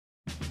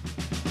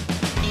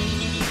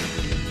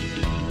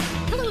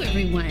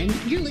everyone.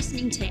 You're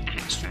listening to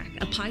Extract,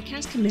 a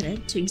podcast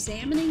committed to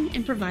examining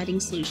and providing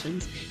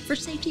solutions for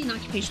safety and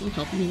occupational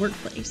health in the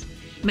workplace.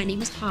 My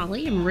name is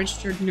Holly. I'm a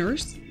registered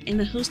nurse and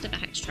the host of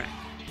Extract.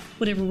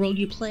 Whatever role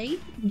you play,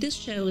 this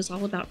show is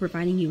all about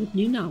providing you with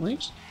new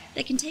knowledge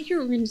that can take your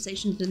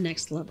organization to the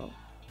next level.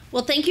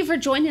 Well, thank you for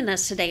joining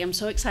us today. I'm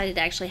so excited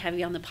to actually have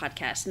you on the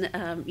podcast.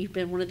 And you've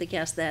been one of the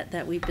guests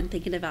that we've been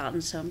thinking about,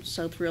 and so I'm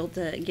so thrilled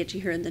to get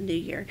you here in the new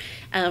year.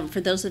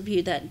 For those of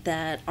you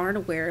that aren't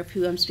aware of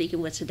who I'm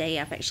speaking with today,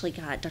 I've actually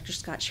got Dr.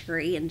 Scott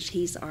Sherry, and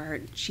she's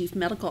our Chief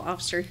Medical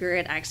Officer here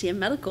at Axiom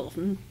Medical.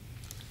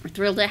 We're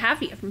thrilled to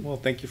have you. Well,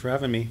 thank you for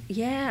having me.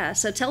 Yeah,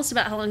 so tell us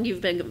about how long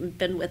you've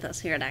been with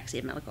us here at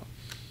Axiom Medical.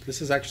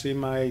 This is actually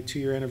my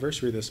 2-year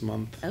anniversary this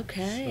month.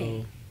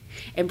 Okay.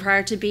 And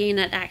prior to being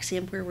at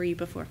Axiom, where were you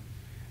before?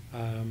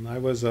 I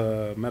was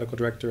a medical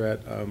director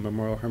at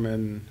Memorial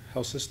Hermann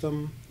Health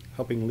System,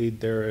 helping lead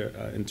their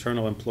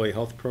internal employee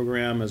health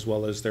program as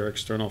well as their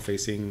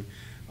external-facing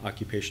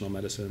occupational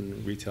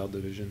medicine retail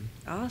division.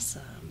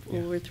 Awesome.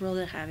 Well, we're thrilled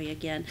to have you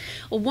again.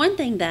 Well, one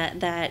thing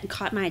that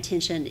caught my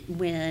attention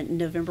when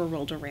November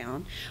rolled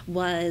around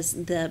was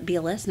the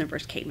BLS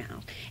numbers came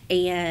out.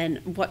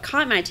 And what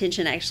caught my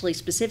attention actually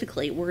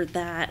specifically were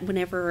that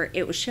whenever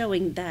it was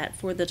showing that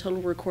for the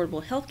total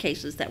recordable health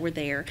cases that were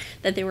there,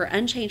 that they were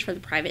unchanged for the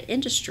private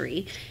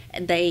industry,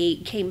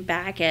 they came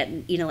back at,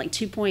 like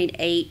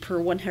 2.8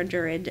 per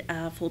 100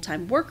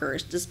 full-time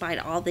workers, despite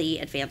all the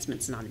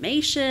advancements in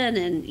automation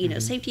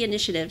and, safety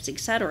initiatives, et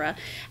cetera.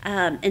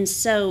 And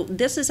so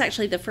this is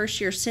actually the first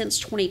year since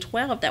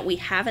 2012 that we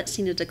haven't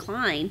seen a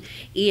decline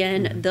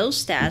in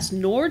those stats,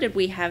 nor did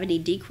we have any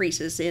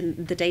decreases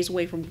in the days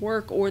away from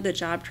work or the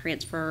job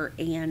transfer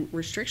and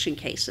restriction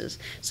cases.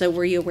 So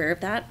were you aware of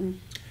that?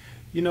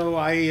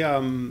 I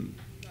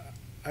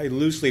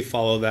loosely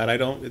follow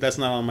that. That's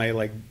not on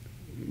my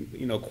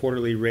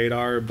quarterly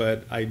radar,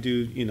 but I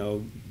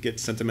do, get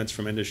sentiments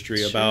from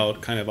industry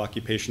about kind of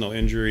occupational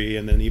injury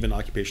and then even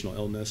occupational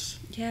illness.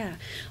 Yeah.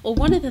 Well,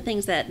 one of the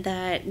things that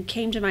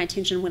came to my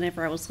attention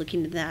whenever I was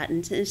looking at that,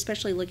 and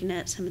especially looking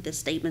at some of the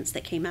statements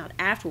that came out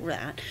after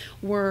that,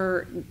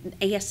 were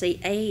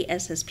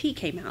ASSP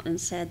came out and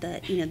said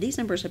that, these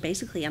numbers are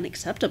basically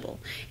unacceptable.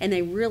 And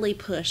they really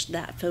pushed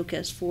that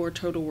focus for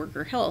total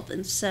worker health.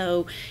 And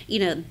so,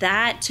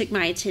 that took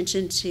my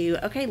attention to,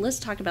 okay, let's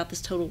talk about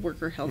this total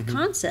worker health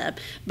concept,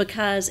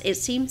 because it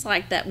seems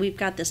like that we've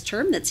got this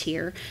term that's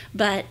here,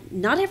 but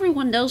not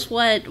everyone knows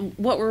what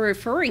we're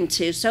referring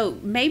to. So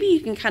maybe you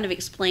can kind of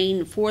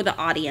explain for the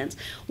audience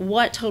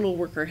what total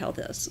worker health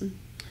is.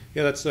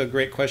 Yeah, that's a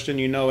great question,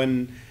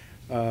 and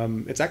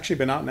it's actually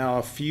been out now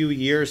a few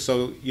years,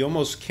 so you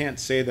almost can't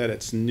say that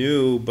it's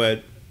new,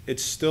 but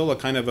it's still a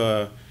kind of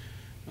a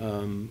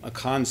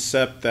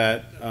concept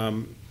that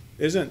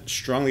isn't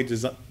strongly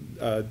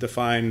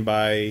defined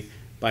by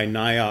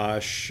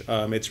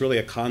NIOSH. It's really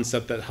a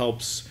concept that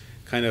helps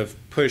kind of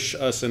push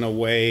us in a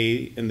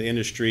way in the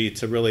industry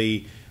to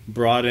really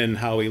broaden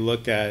how we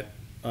look at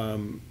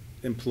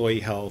employee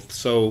health.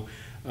 So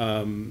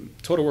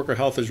total worker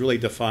health is really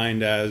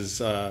defined as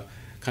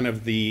kind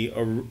of the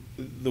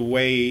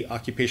way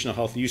occupational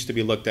health used to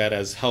be looked at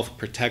as health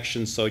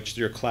protection. So it's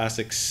your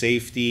classic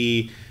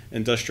safety,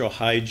 industrial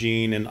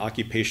hygiene, and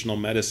occupational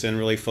medicine,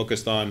 really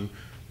focused on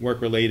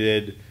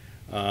work-related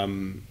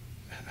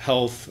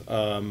health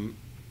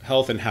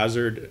and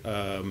hazard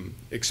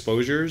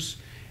exposures.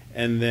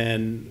 And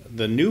then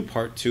the new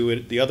part to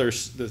it,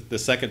 the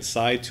second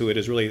side to it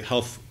is really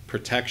health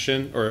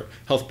protection or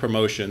health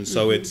promotion.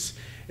 So it's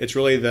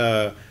really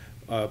the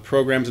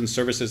programs and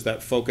services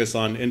that focus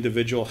on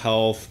individual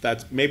health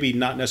that's maybe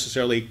not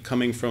necessarily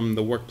coming from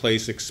the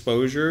workplace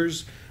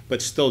exposures,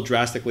 but still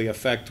drastically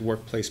affect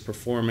workplace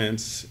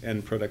performance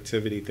and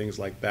productivity, things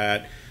like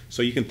that.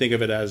 So you can think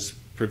of it as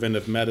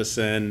preventive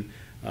medicine.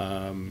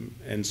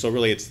 And so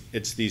really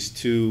it's these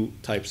two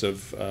types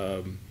of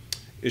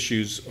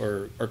issues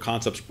or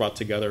concepts brought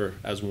together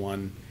as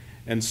one.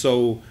 And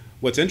so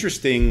what's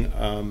interesting,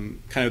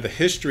 kind of the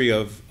history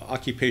of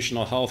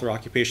occupational health or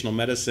occupational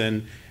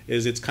medicine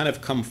is it's kind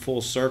of come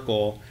full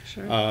circle.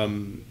 Sure.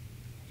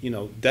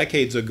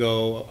 Decades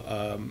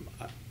ago,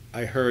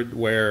 I heard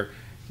where,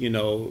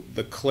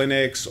 the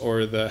clinics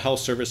or the health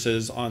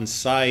services on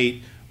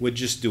site would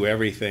just do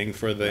everything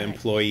for the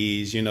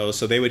employees,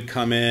 so they would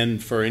come in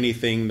for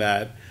anything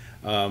that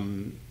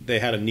they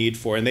had a need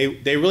for, and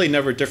they really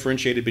never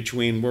differentiated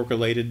between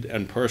work-related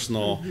and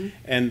personal,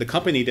 and the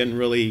company didn't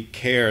really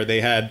care.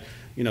 They had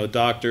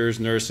doctors,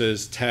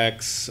 nurses,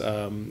 techs,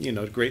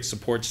 great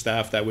support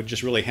staff that would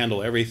just really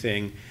handle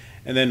everything.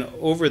 And then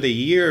over the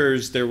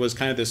years there was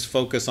kind of this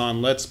focus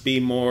on let's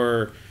be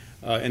more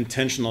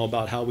intentional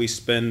about how we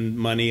spend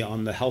money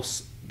on the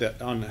health,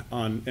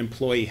 on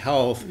employee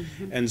health.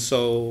 And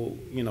so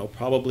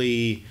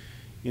probably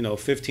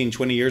 15,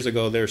 20 years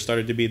ago, there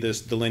started to be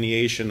this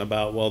delineation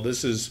about, well,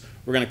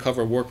 we're going to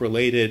cover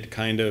work-related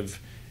kind of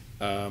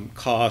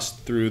cost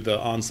through the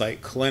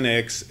on-site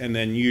clinics, and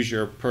then use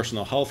your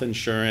personal health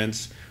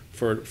insurance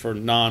for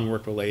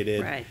non-work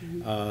related. Right.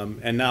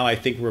 And now I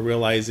think we're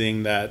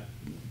realizing that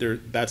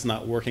that's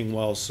not working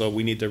well. So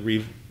we need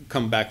to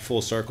come back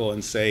full circle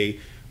and say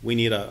we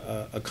need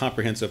a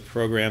comprehensive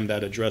program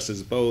that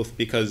addresses both,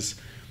 because,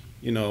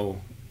 you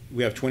know,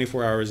 we have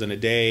 24 hours in a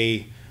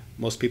day.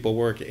 Most people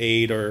work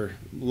 8 or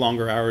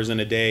longer hours in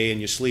a day, and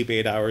you sleep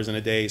 8 hours in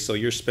a day. So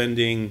you're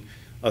spending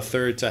a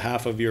third to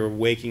half of your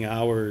waking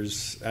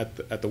hours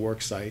at the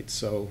work site.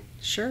 So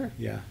sure.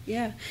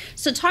 Yeah.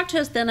 So talk to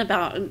us then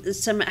about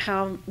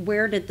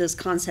where did this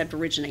concept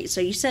originate? So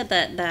you said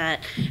that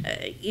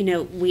you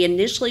know, we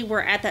initially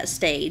were at that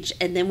stage,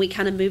 and then we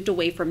kind of moved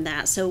away from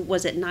that. So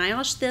was it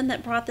NIOSH then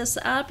that brought this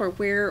up, or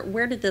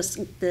where did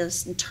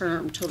this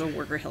term total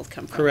worker health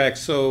come from? Correct.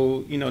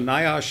 So, you know,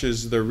 NIOSH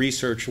is the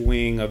research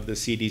wing of the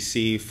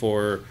CDC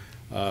for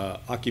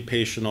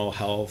occupational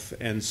health,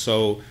 and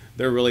so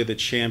they're really the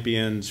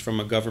champions from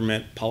a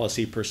government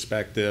policy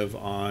perspective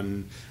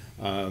on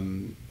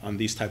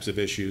these types of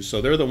issues. So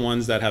they're the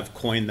ones that have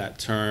coined that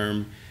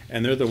term,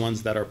 and they're the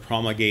ones that are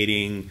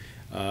promulgating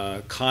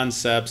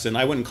concepts, and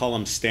I wouldn't call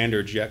them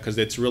standards yet, because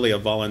it's really a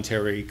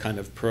voluntary kind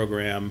of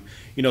program.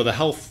 You know, the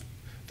health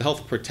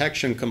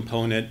protection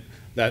component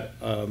that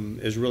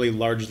is really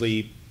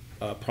largely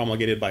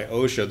promulgated by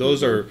OSHA.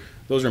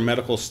 Those are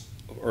medical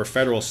or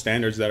federal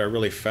standards that are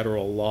really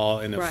federal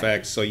law in effect.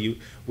 Right. So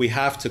we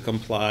have to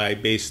comply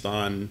based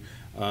on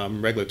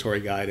regulatory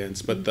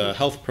guidance, but the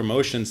health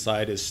promotion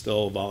side is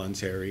still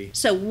voluntary.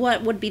 So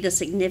what would be the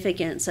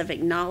significance of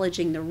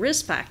acknowledging the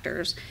risk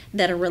factors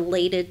that are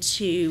related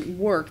to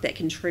work that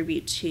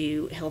contribute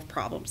to health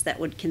problems that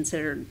would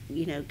considered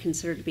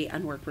to be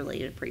unwork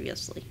related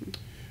previously?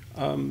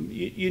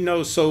 You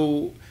know,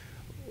 so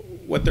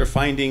what they're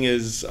finding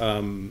is,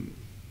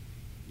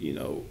 you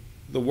know,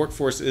 the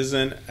workforce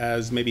isn't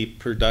as maybe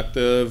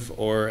productive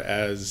or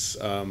as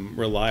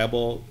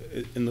reliable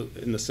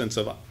in the sense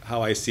of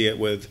how I see it,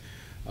 with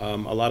a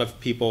lot of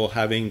people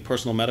having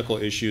personal medical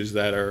issues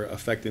that are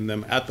affecting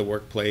them at the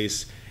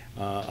workplace.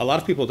 A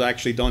lot of people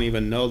actually don't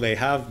even know they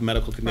have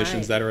medical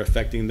conditions that are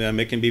affecting them.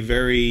 It can be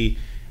very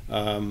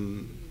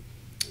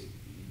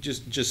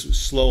just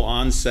slow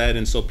onset,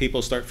 and so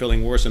people start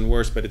feeling worse and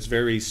worse, but it's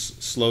very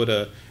slow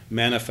to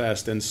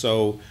manifest, and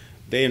so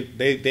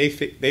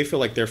they feel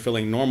like they're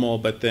feeling normal,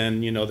 but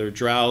then, you know, they're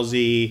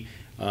drowsy,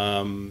 you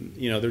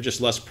know, they're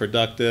just less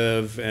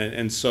productive,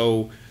 and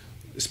so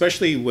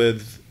especially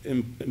with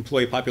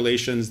employee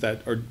populations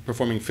that are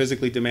performing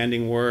physically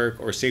demanding work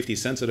or safety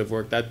sensitive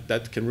work,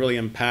 that can really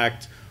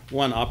impact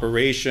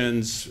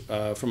operations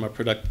from a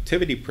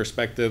productivity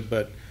perspective,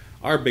 but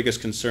our biggest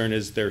concern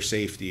is their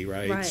safety,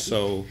 right?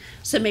 So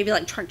maybe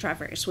like truck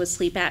drivers with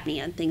sleep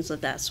apnea and things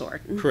of that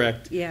sort.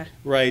 Correct. Yeah.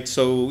 Right.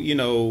 So, you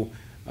know,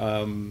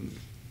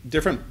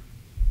 different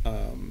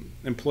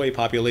employee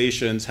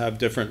populations have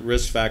different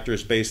risk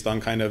factors based on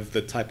kind of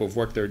the type of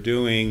work they're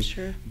doing.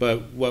 Sure.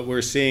 But what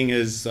we're seeing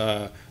is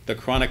the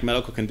chronic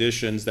medical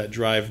conditions that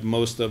drive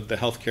most of the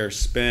healthcare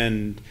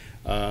spend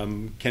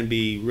can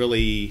be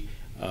really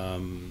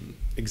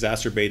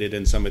exacerbated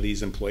in some of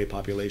these employee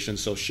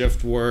populations. So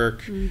shift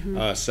work,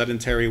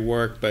 sedentary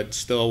work, but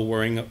still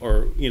worrying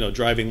or, you know,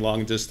 driving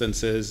long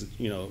distances,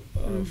 you know,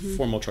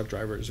 formal truck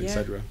drivers,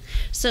 etc.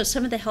 So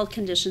some of the health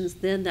conditions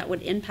then that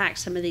would impact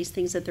some of these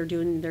things that they're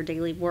doing in their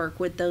daily work,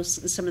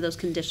 some of those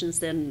conditions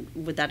then,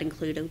 would that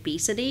include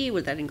obesity?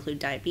 Would that include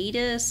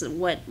diabetes?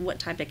 What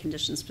type of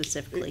conditions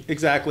specifically?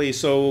 Exactly.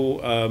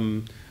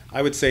 So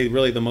I would say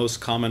really the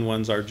most common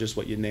ones are just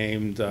what you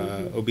named,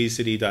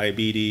 obesity,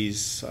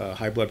 diabetes,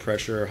 high blood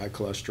pressure, high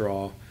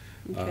cholesterol.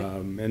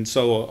 Okay. And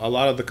so a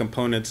lot of the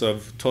components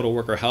of total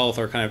worker health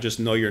are kind of just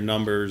know your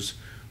numbers,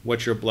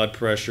 what's your blood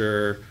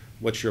pressure,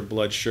 what's your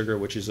blood sugar,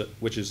 which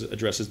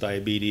addresses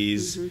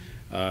diabetes,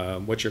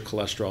 what's your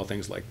cholesterol,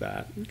 things like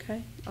that.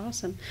 Okay,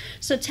 awesome.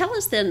 So tell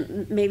us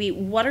then maybe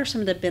what are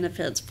some of the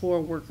benefits for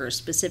workers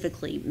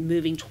specifically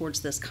moving towards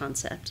this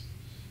concept?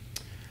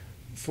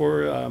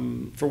 For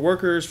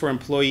workers, for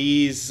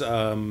employees,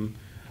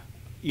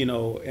 you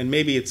know, and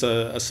maybe it's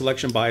a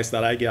selection bias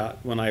that I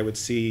got when I would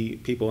see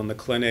people in the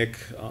clinic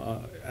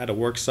at a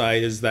work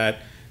site, is that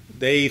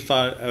they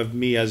thought of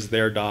me as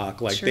their doc,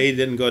 like they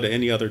didn't go to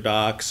any other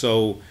doc.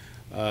 So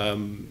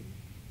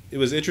it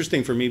was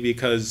interesting for me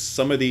because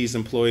some of these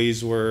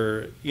employees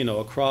were, you know,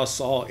 across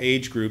all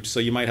age groups.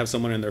 So you might have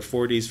someone in their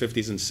 40s,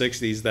 50s, and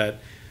 60s that,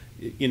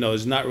 you know,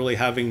 is not really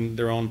having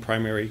their own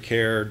primary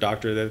care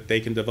doctor that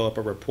they can develop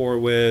a rapport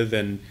with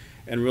and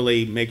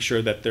really make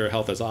sure that their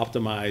health is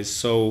optimized.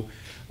 So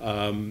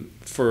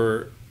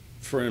for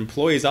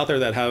employees out there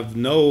that have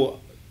no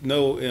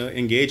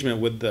engagement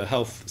with the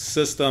health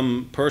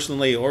system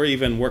personally or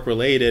even work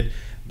related,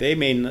 they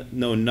may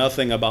know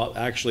nothing about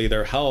actually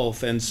their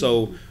health. And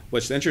so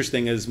what's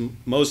interesting is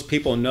most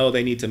people know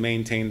they need to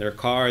maintain their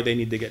car, they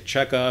need to get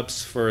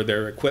checkups for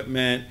their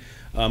equipment.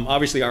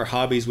 Obviously our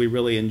hobbies we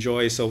really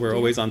enjoy, so we're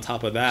always on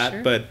top of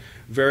that, but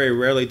very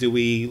rarely do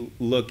we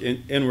look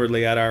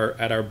inwardly at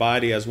our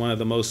body as one of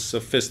the most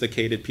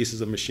sophisticated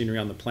pieces of machinery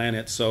on the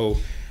planet. So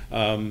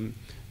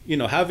you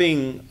know,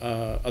 having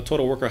a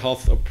total worker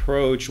health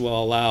approach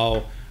will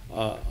allow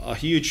a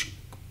huge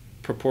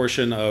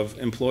proportion of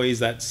employees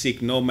that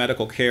seek no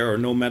medical care or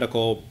no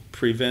medical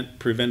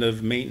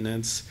preventive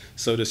maintenance,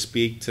 so to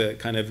speak, to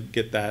kind of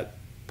get that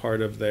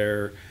part of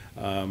their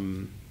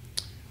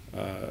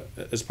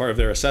as part of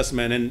their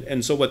assessment.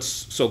 And so what's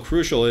so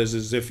crucial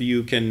is if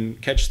you can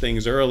catch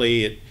things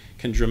early, it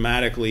can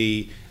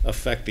dramatically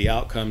affect the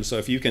outcome. So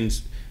if you can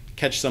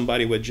catch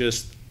somebody with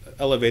just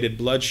elevated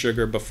blood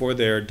sugar before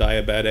they're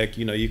diabetic,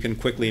 you can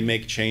quickly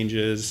make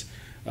changes.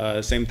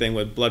 Same thing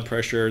with blood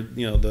pressure.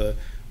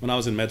 When I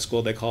was in med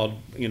school, they called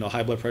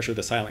high blood pressure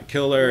the silent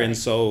killer, right. And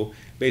so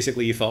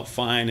basically you felt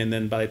fine, and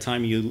then by the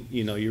time you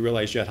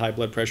realized you had high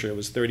blood pressure, it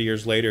was 30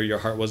 years later, your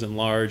heart was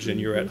enlarged, and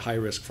you're at high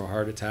risk for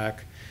heart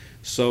attack.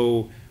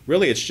 So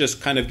really, it's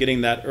just kind of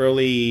getting that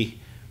early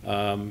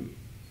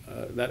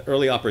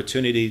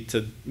opportunity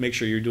to make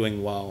sure you're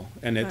doing well,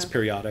 and it's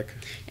periodic.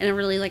 And I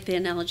really like the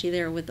analogy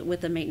there with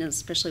the maintenance,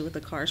 especially with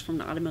the cars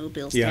from an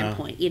automobile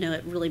standpoint.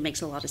 It really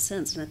makes a lot of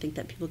sense, and I think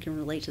that people can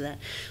relate to that.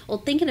 Well,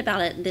 thinking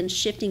about it, then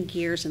shifting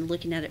gears and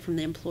looking at it from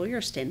the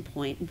employer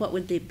standpoint, what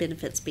would the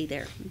benefits be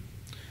there?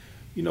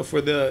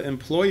 For the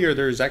employer,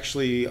 there's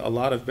actually a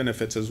lot of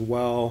benefits as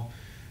well.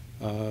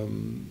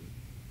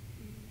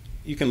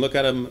 You can look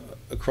at them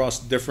across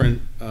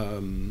different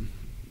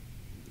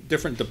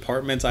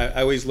departments. I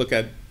always look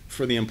at,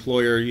 for the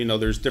employer,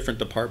 there's different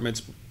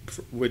departments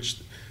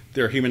which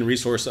their human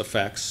resource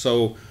affects.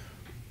 So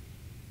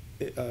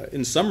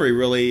in summary,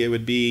 really, it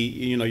would be,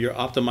 you're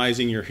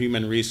optimizing your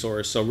human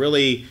resource. So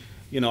really,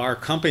 our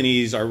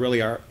companies are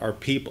really our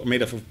people,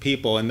 made up of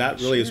people, and that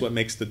really is what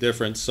makes the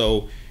difference.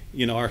 So,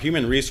 our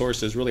human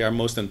resource is really our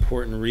most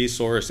important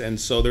resource. And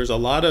so there's a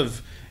lot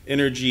of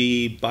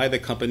energy by the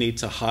company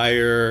to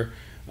hire,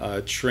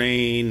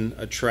 train,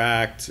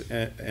 attract,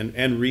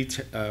 and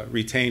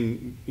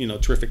retain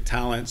terrific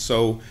talent.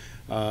 So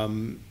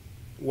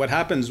what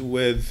happens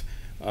with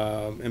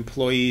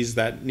employees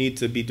that need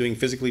to be doing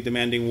physically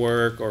demanding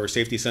work or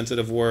safety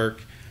sensitive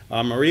work,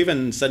 or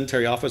even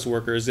sedentary office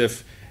workers,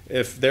 if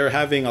they're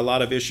having a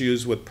lot of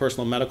issues with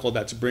personal medical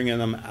that's bringing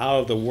them out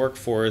of the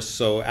workforce,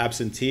 so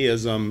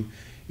absenteeism,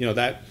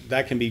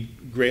 that can be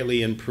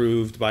greatly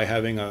improved by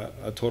having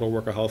a total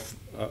worker health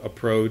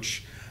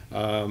approach.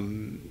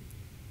 And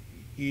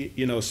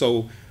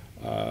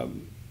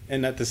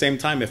at the same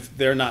time, if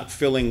they're not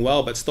feeling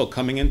well but still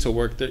coming into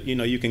work,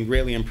 you can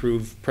greatly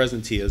improve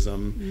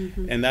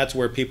presenteeism, and that's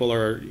where people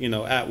are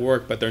at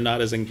work but they're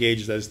not as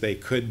engaged as they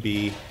could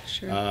be.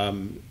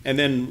 And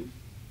then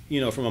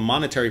from a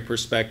monetary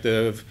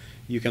perspective,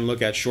 you can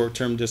look at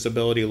short-term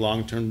disability,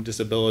 long-term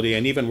disability,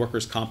 and even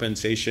workers'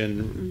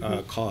 compensation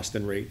cost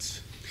and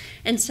rates.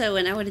 And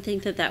I would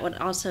think that would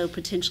also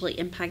potentially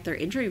impact their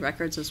injury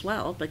records as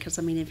well, because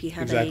if you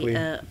have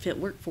a fit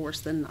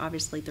workforce, then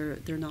obviously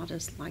they're not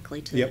as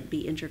likely to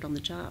be injured on the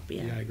job.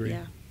 Yeah, I agree.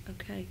 Yeah.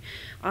 Okay,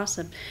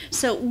 awesome.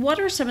 So what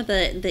are some of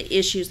the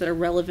issues that are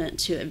relevant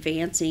to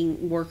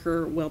advancing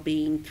worker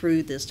well-being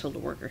through this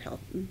total worker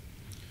health?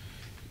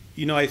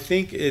 I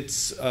think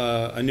it's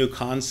a new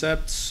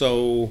concept,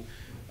 so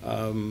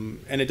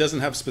and it doesn't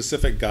have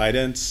specific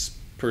guidance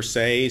per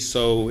se,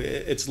 so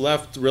it's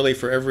left really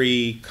for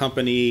every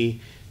company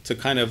to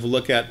kind of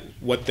look at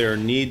what their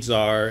needs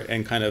are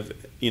and kind of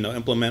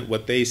implement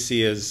what they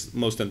see as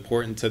most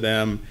important to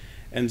them.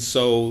 And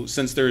so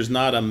since there's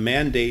not a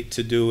mandate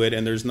to do it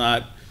and there's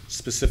not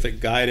specific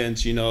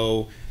guidance,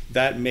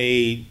 that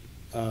may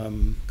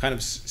kind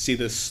of see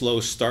this slow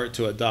start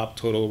to adopt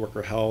total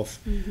worker health.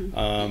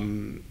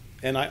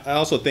 And I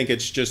also think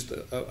it's just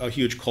a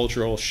huge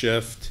cultural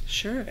shift.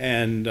 Sure.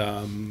 And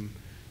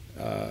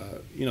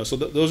so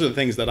those are the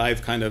things that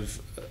I've kind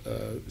of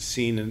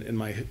seen in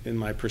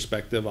my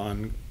perspective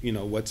on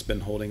what's been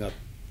holding up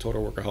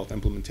total worker health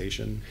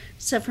implementation.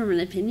 So from an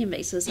opinion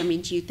basis,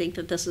 do you think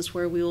that this is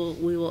where we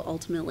will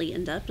ultimately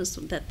end up? Is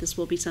that this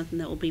will be something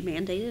that will be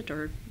mandated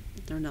or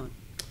not?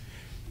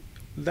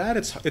 That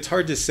it's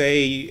hard to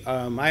say.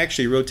 I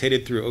actually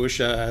rotated through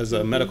OSHA as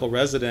a medical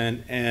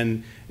resident,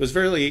 and it was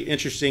very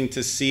interesting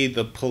to see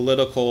the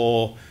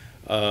political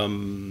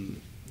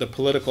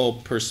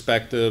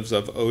perspectives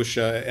of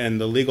OSHA and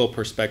the legal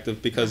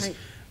perspective, because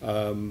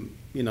I'm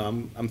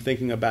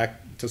thinking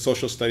back to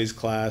social studies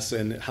class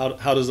and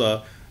how does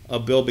a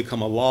bill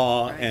become a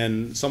law,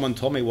 and someone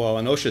told me, well,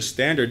 an OSHA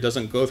standard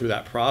doesn't go through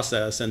that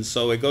process, and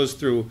so it goes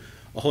through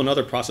a whole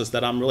other process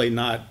that I'm really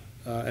not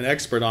an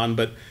expert on,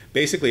 but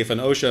basically if an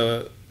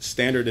OSHA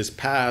standard is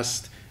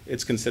passed,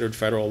 it's considered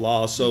federal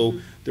law. So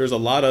there's a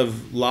lot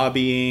of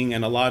lobbying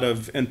and a lot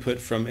of input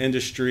from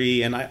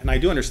industry, and I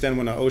do understand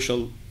when an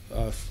OSHA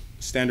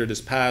standard is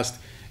passed,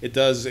 it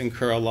does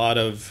incur a lot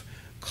of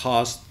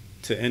cost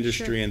to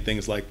industry and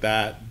things like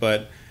that.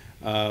 But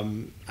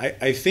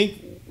I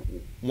think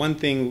one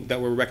thing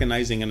that we're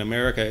recognizing in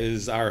America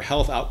is our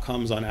health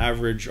outcomes on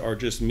average are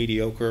just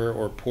mediocre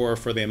or poor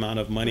for the amount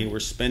of money we're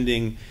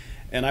spending.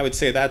 And I would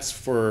say that's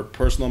for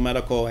personal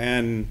medical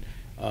and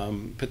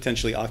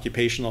potentially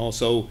occupational.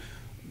 So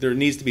there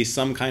needs to be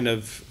some kind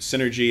of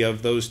synergy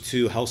of those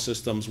two health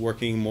systems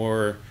working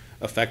more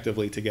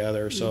effectively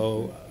together.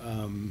 So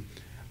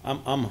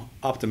I'm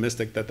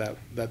optimistic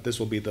that this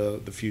will be the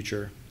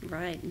future.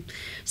 Right.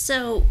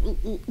 So,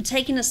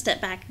 taking a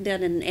step back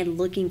then and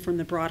looking from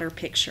the broader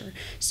picture.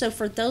 So,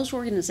 for those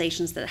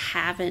organizations that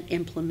haven't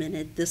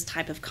implemented this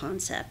type of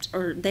concept,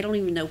 or they don't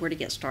even know where to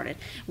get started,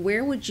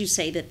 where would you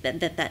say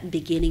that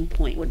beginning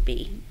point would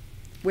be?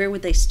 Where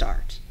would they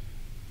start?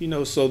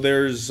 So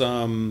there's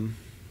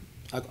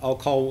I'll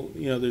call,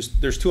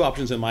 there's two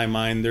options in my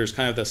mind. There's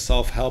kind of the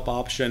self-help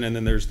option, and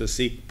then there's the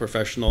seek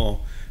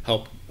professional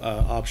help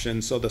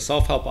option. So the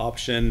self-help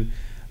option,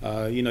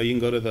 you can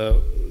go to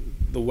the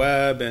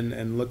web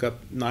and look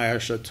up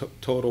NIOSH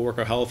Total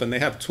Worker Health, and they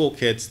have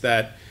toolkits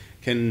that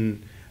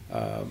can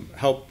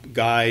help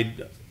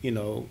guide,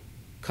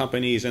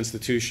 companies,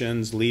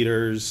 institutions,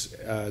 leaders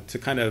to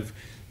kind of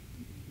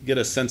get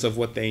a sense of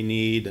what they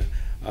need.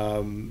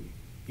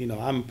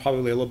 I'm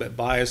probably a little bit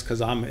biased because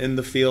I'm in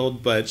the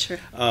field, but sure.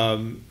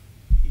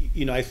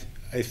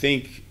 I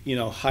think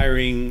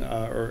hiring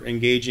or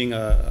engaging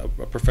a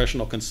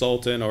professional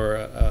consultant or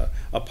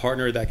a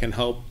partner that can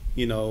help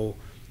with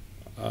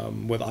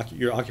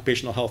your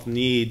occupational health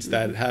needs,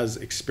 that has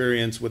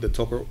experience with the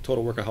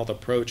total worker health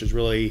approach, is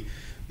really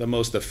the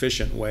most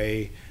efficient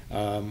way.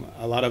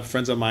 A lot of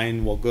friends of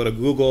mine will go to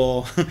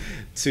Google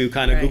to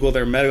kind of right. Google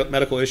their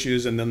medical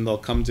issues, and then they'll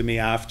come to me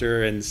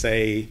after and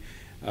say,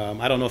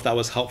 I don't know if that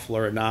was helpful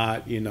or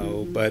not,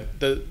 but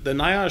the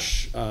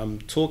NIOSH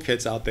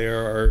toolkits out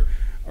there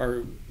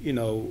are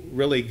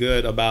really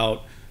good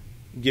about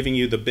giving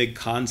you the big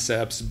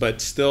concepts,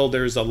 but still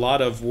there's a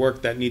lot of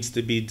work that needs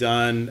to be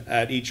done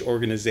at each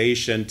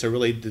organization to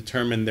really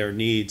determine their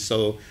needs.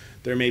 So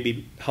there may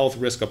be health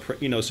risk, so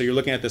you're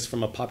looking at this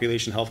from a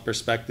population health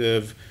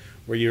perspective,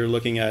 where you're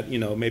looking at,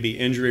 maybe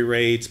injury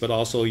rates, but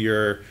also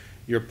your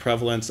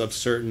prevalence of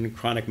certain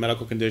chronic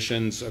medical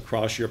conditions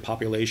across your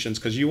populations,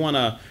 because you want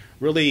to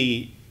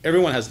really,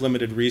 everyone has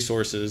limited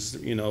resources,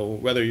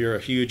 whether you're a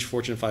huge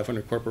Fortune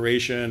 500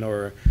 corporation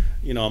or,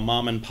 a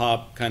mom and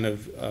pop kind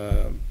of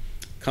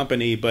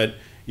company, but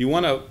you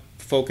want to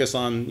focus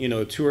on,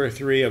 two or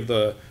three of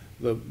the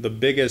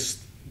biggest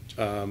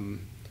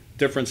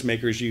difference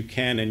makers you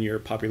can in your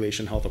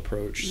population health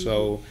approach. Mm-hmm.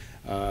 So,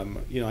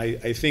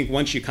 I think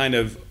once you kind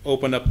of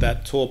open up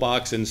that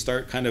toolbox and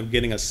start kind of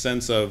getting a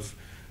sense of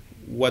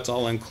what's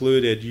all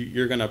included,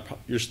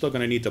 you're still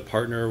gonna need to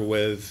partner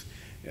with,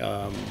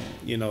 an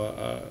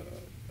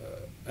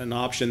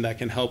option that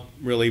can help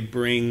really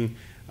bring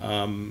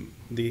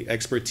the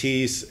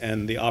expertise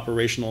and the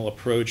operational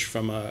approach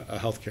from a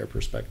healthcare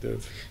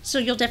perspective. So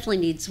you'll definitely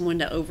need someone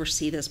to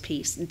oversee this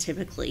piece, and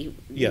typically,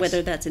 yes.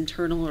 whether that's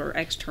internal or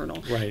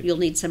external, right. You'll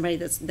need somebody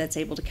that's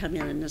able to come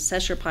in and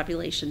assess your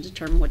population,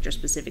 determine what your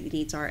specific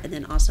needs are, and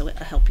then also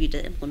help you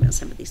to implement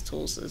some of these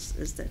tools.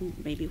 Is then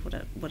maybe what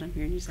I'm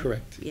hearing you say?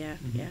 Correct. Yeah,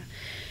 mm-hmm. yeah.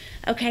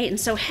 Okay, and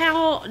so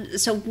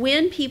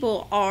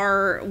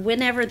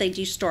whenever they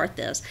do start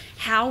this,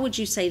 how would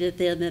you say to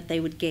them that they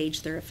would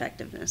gauge their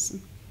effectiveness?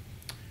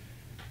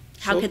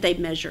 How could they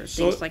measure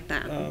things like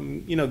that?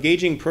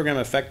 Gauging program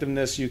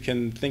effectiveness, you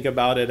can think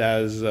about it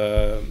as,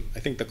 I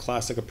think the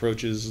classic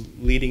approach is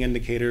leading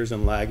indicators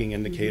and lagging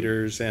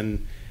indicators.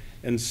 Mm-hmm.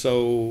 And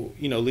so,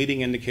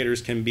 leading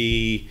indicators can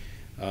be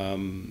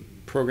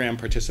program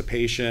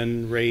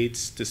participation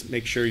rates, to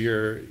make sure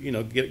you're,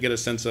 get a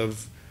sense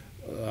of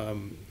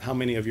how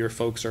many of your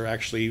folks are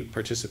actually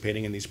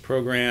participating in these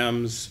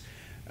programs.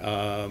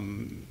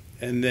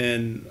 And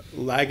then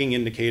lagging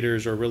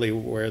indicators are really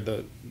where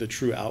the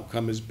true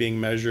outcome is being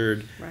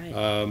measured. Right.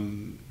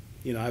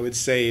 I would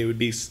say it would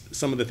be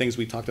some of the things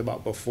we talked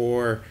about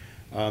before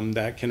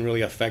that can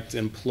really affect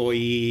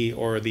employee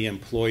or the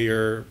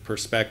employer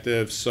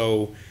perspective.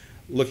 So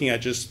looking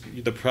at just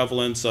the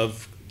prevalence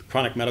of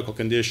chronic medical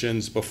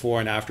conditions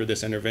before and after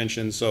this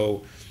intervention.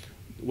 So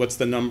what's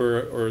the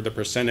number or the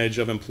percentage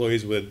of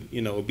employees with,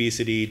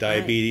 obesity,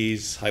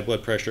 diabetes, right. high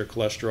blood pressure,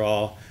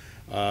 cholesterol,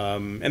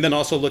 and then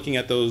also looking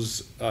at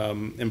those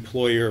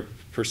employer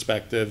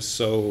perspectives.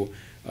 So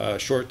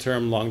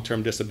short-term,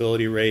 long-term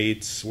disability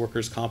rates,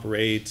 workers' comp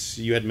rates.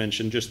 You had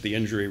mentioned just the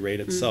injury rate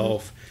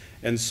itself.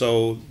 Mm-hmm. And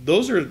so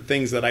those are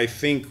things that I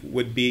think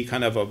would be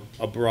kind of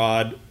a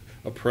broad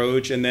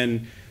approach. And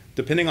then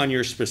depending on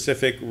your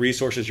specific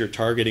resources you're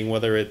targeting,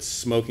 whether it's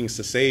smoking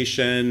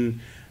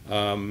cessation,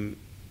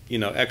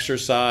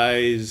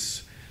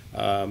 exercise,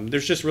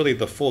 there's just really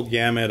the full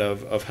gamut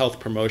of health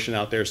promotion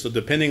out there. So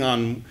depending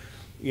on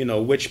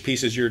which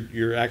pieces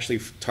you're actually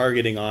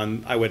targeting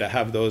on, I would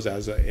have those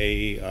as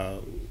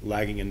a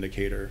lagging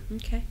indicator.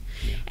 Okay.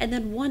 Yeah. And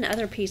then one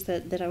other piece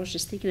that I was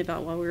just thinking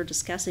about while we were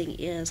discussing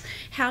is,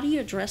 how do you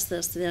address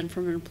this then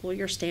from an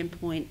employer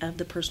standpoint of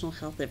the personal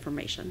health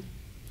information?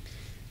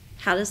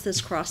 How does this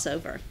cross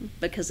over?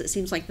 Because it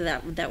seems like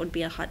that would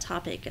be a hot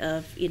topic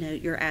of,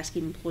 you're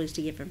asking employees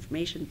to give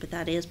information, but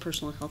that is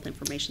personal health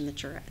information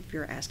that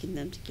you're asking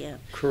them to give.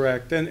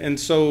 Correct. And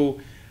so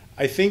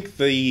I think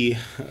this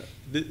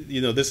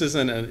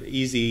isn't an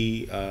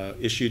easy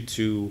issue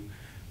to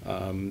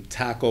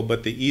tackle,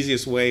 but the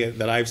easiest way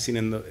that I've seen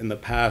in the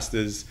past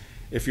is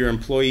if your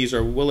employees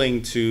are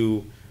willing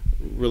to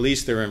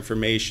release their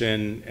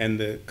information, and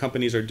the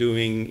companies are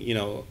doing,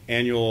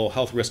 annual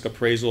health risk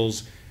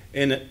appraisals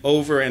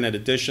over and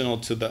additional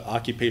to the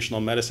occupational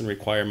medicine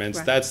requirements.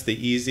 Right. That's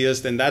the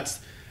easiest, and that's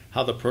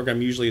how the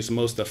program usually is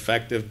most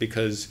effective,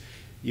 because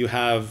you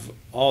have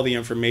all the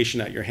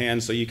information at your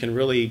hand, so you can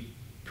really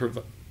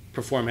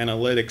perform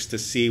analytics to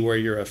see where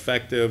you're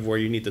effective, where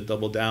you need to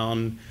double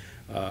down,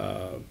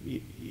 but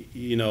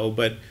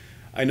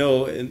I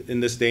know in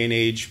this day and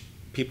age,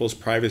 people's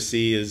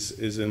privacy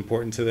is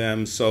important to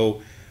them.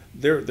 So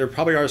there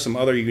probably are some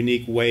other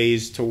unique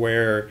ways to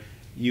where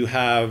you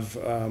have,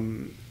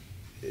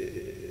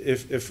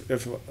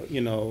 if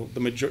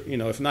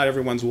not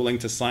everyone's willing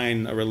to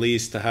sign a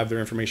release to have their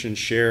information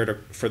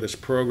shared for this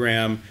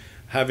program,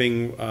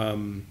 having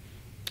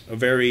a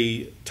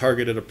very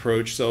targeted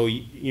approach. So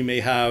you may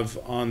have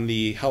on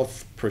the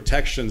health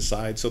protection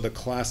side, so the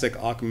classic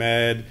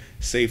OCMED,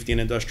 safety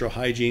and industrial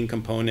hygiene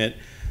component,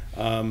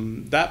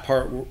 that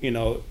part,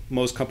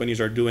 most companies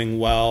are doing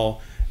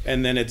well.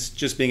 And then it's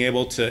just being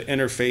able to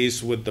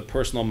interface with the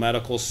personal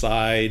medical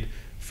side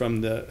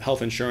from the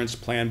health insurance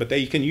plan. But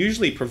they can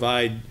usually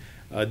provide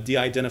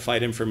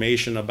de-identified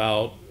information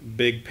about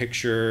big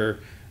picture,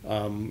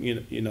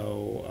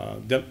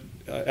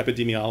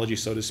 epidemiology,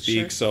 so to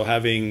speak. Sure. So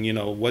having,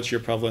 what's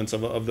your prevalence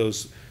of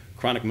those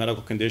chronic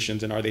medical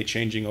conditions, and are they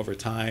changing over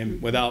time,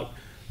 without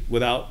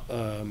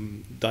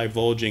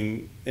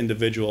divulging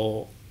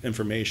individual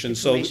information.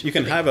 So you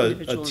can have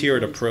a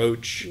tiered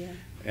approach. Yeah.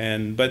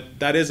 But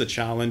that is a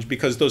challenge,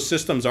 because those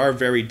systems are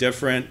very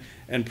different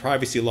and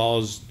privacy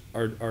laws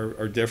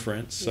are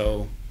different.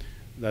 So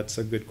that's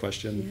a good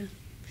question. Yeah.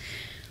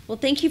 Well,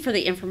 thank you for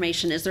the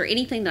information. Is there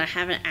anything that I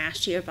haven't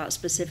asked you about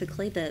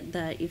specifically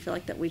that you feel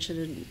like that we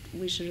should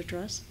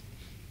address?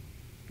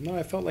 No,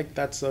 I felt like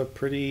that's a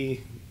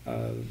pretty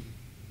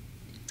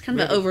it's kind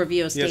of an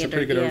overview of standard. Yeah, it's a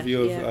pretty good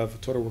overview of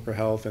total worker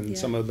health and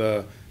some of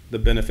the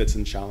benefits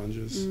and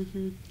challenges.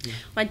 Mm-hmm. Yeah.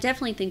 Well, I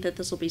definitely think that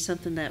this will be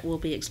something that we'll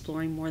be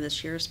exploring more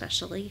this year,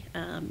 especially,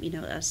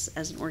 us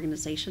as an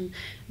organization,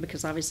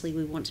 because obviously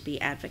we want to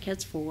be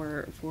advocates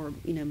for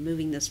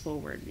moving this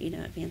forward,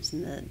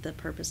 advancing the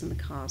purpose and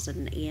the cause,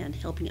 and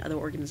helping other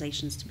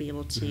organizations to be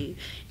able to,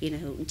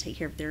 take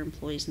care of their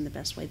employees in the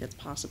best way that's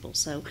possible.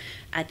 So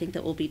I think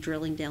that we'll be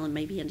drilling down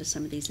maybe into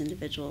some of these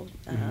individual,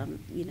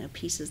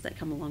 pieces that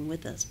come along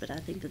with us. But I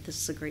think that this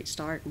is a great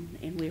start,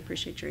 and we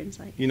appreciate your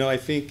insight. I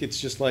think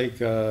it's just like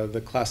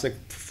the classic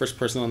first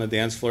person on the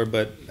dance floor,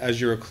 but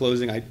as you were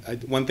closing,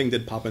 one thing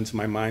did pop into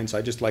my mind, so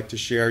I just like to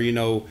share.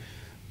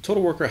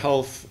 Total worker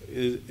health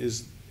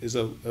is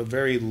a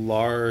very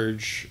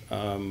large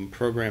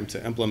program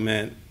to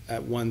implement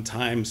at one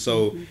time.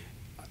 So,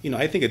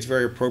 I think it's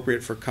very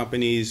appropriate for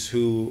companies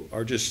who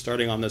are just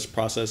starting on this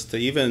process to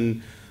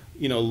even,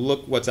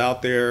 look what's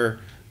out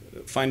there,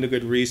 find a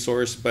good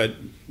resource, but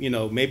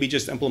maybe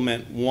just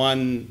implement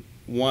one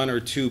or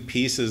two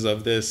pieces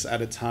of this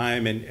at a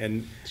time,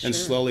 and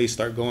slowly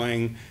start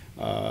going.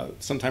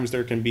 Sometimes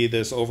there can be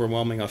this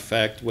overwhelming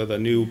effect with a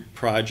new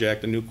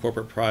project, a new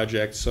corporate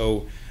project.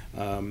 So,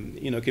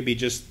 it could be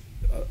just,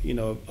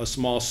 a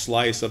small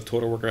slice of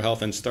total worker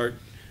health, and start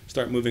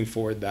moving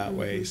forward that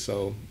way.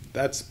 So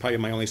that's probably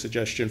my only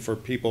suggestion for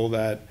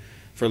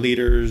for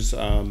leaders,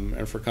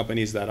 and for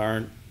companies that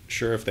aren't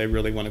sure if they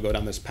really want to go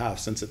down this path,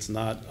 since it's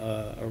not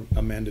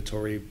a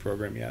mandatory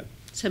program yet.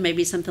 So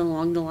maybe something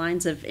along the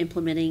lines of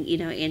implementing,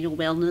 annual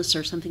wellness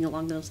or something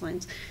along those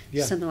lines.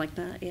 Yeah. Something like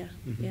that. Yeah.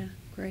 Yeah.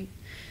 Great.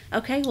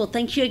 Okay. Well,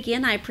 thank you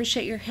again. I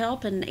appreciate your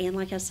help. And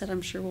like I said,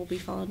 I'm sure we'll be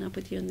following up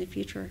with you in the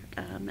future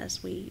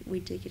as we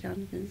dig it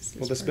on this.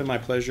 Well, it's been my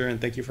pleasure, and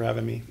thank you for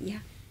having me. Yeah.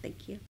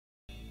 Thank you.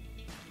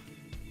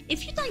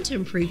 If you'd like to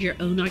improve your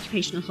own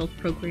occupational health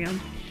program,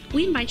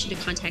 we invite you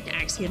to contact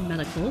Axiom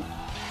Medical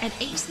at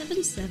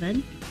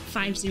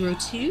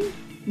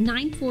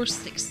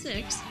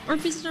 877-502-9466 or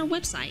visit our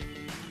website,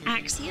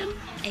 Axiom,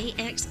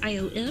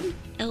 AXIOM,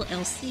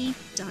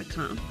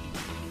 LLC.com.